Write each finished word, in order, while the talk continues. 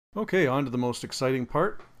Okay, on to the most exciting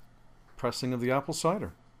part, pressing of the apple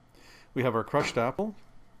cider. We have our crushed apple,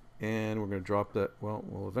 and we're going to drop that, well,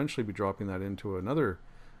 we'll eventually be dropping that into another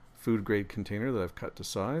food grade container that I've cut to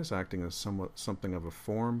size, acting as something of a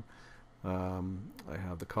form. I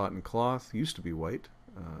have the cotton cloth, used to be white.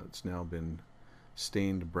 It's now been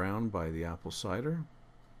stained brown by the apple cider.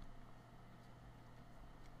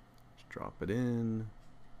 Just drop it in,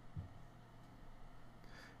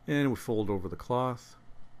 and we fold over the cloth.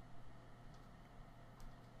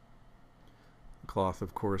 Cloth,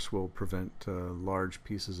 of course, will prevent large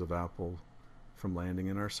pieces of apple from landing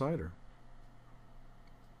in our cider.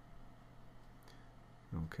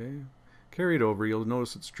 Okay, carry it over. You'll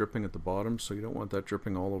notice it's dripping at the bottom, so you don't want that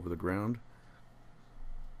dripping all over the ground.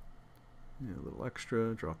 Yeah, a little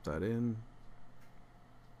extra, drop that in.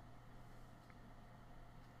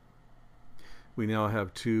 We now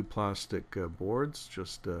have two plastic boards,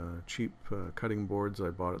 just cheap cutting boards I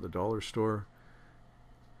bought at the dollar store.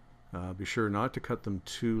 Be sure not to cut them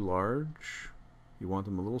too large. You want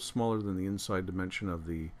them a little smaller than the inside dimension of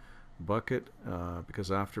the bucket, because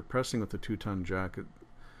after pressing with the 2-ton jack,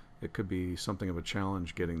 it could be something of a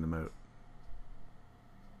challenge getting them out.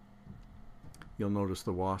 You'll notice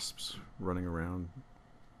the wasps running around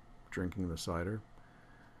drinking the cider.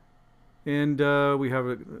 And we have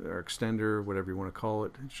our extender, whatever you want to call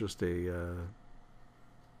it. It's just a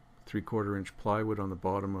 3/4 inch plywood on the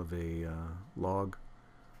bottom of a log.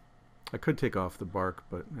 I could take off the bark,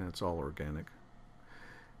 but it's all organic.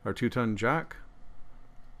 Our 2-ton jack.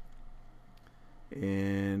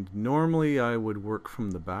 And normally I would work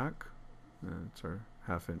from the back. It's our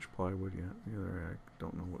 1/2 inch plywood. Yeah, I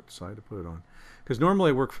don't know what side to put it on. Because normally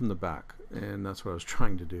I work from the back, and that's what I was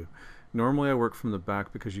trying to do. Normally I work from the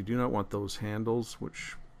back because you do not want those handles,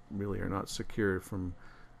 which really are not secure,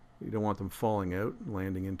 you don't want them falling out,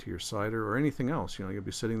 landing into your cider or anything else. You know, you'll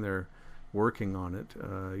be sitting there working on it.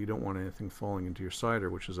 You don't want anything falling into your cider,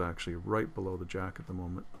 which is actually right below the jack at the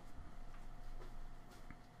moment.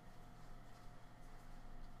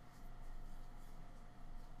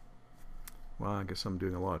 Well, I guess I'm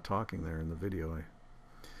doing a lot of talking there in the video.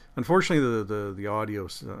 Unfortunately, the audio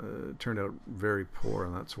turned out very poor,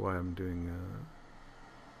 and that's why I'm doing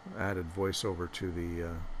added voiceover to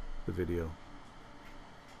the video.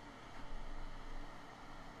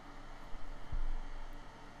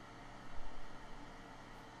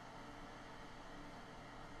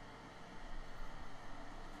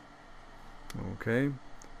 Okay,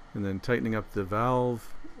 and then tightening up the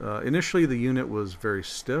valve. Initially the unit was very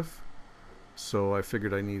stiff, so I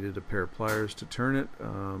figured I needed a pair of pliers to turn it.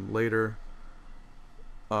 Later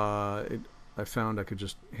I found I could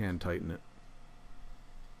just hand tighten it.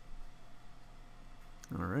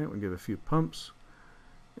 Alright, we'll give it a few pumps,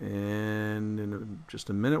 and in just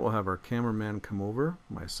a minute we'll have our cameraman come over,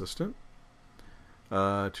 my assistant,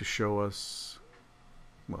 to show us,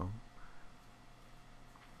 well,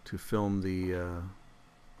 to film the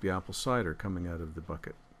apple cider coming out of the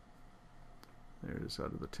bucket. There it is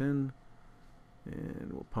out of the tin,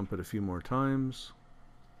 and we'll pump it a few more times.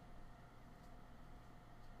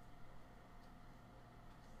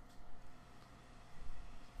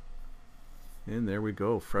 And there we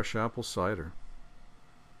go, fresh apple cider.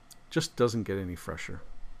 Just doesn't get any fresher.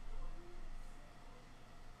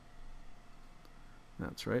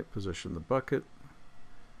 That's right, position the bucket.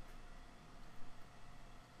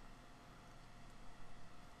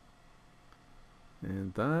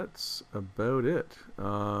 And that's about it.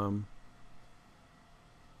 Well,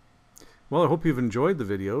 I hope you've enjoyed the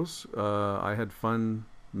videos. I had fun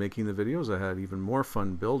making the videos. I had even more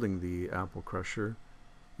fun building the apple crusher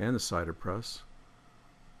and the cider press.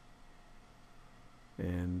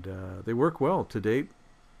 And they work well to date.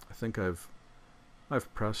 I think I've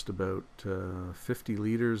pressed about 50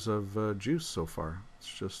 liters of juice so far.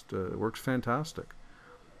 It's just it works fantastic.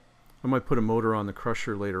 I might put a motor on the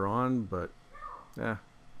crusher later on, but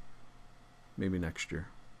maybe next year.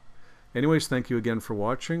 Anyways, thank you again for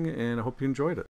watching, and I hope you enjoyed it.